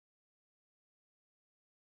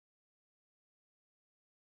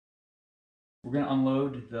We're going to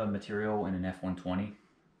unload the material in an F120.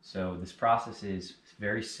 So this process is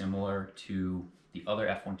very similar to the other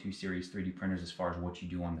F12 series 3D printers as far as what you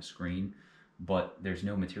do on the screen, but there's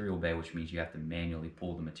no material bay, which means you have to manually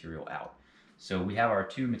pull the material out. So we have our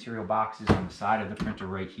two material boxes on the side of the printer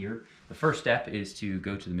right here. The first step is to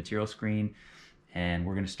go to the material screen, and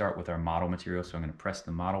we're going to start with our model material. So I'm going to press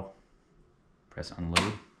the model, press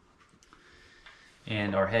unload,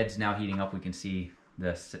 and our head's now heating up. We can see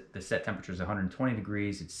the set temperature is 120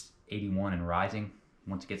 degrees. It's 81 and rising.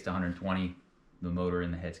 Once it gets to 120, the motor in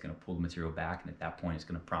the head's going to pull the material back, and at that point it's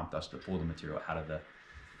going to prompt us to pull the material out of the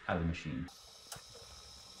machine.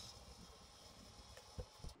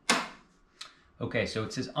 Okay, so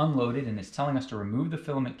it says unloaded, and it's telling us to remove the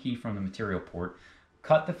filament key from the material port,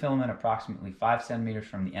 cut the filament approximately 5 centimeters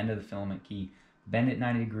from the end of the filament key, bend it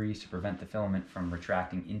 90 degrees to prevent the filament from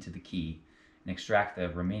retracting into the key, and extract the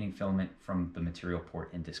remaining filament from the material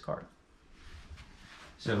port and discard.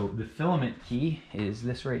 So the filament key is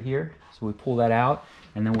this right here. So we pull that out,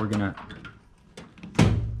 and then we're gonna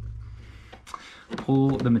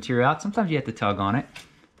pull the material out. Sometimes you have to tug on it.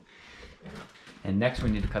 And next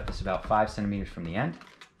we need to cut this about 5 centimeters from the end.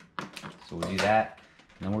 So we'll do that.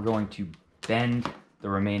 And then we're going to bend the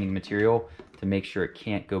remaining material to make sure it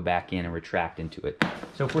can't go back in and retract into it.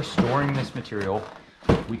 So if we're storing this material,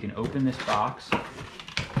 we can open this box,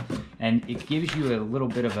 and it gives you a little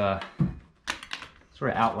bit of a sort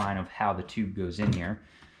of outline of how the tube goes in here.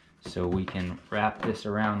 So we can wrap this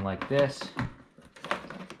around like this,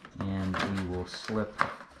 and we will slip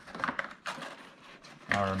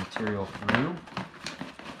our material through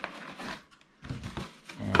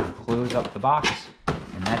and close up the box,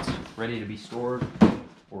 and that's ready to be stored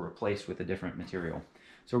or replaced with a different material.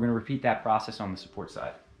 So we're going to repeat that process on the support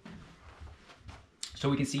side. So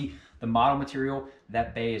we can see the model material,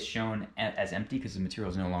 that bay is shown as empty because the material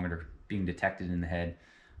is no longer being detected in the head.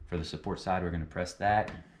 For the support side, we're going to press that,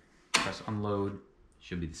 press unload.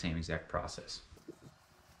 Should be the same exact process.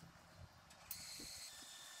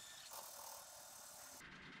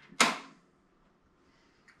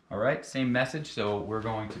 All right, same message. So we're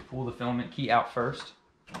going to pull the filament key out first,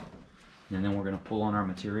 and then we're going to pull on our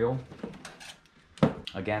material.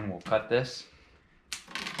 Again, we'll cut this,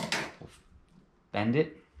 we'll bend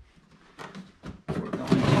it. We're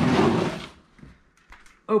going to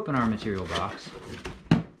open our material box,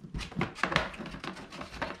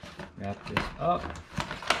 wrap this up,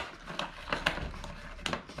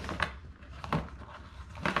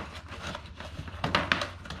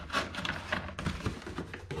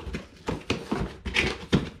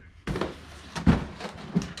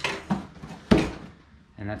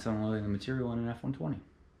 and that's unloading the material in an F120.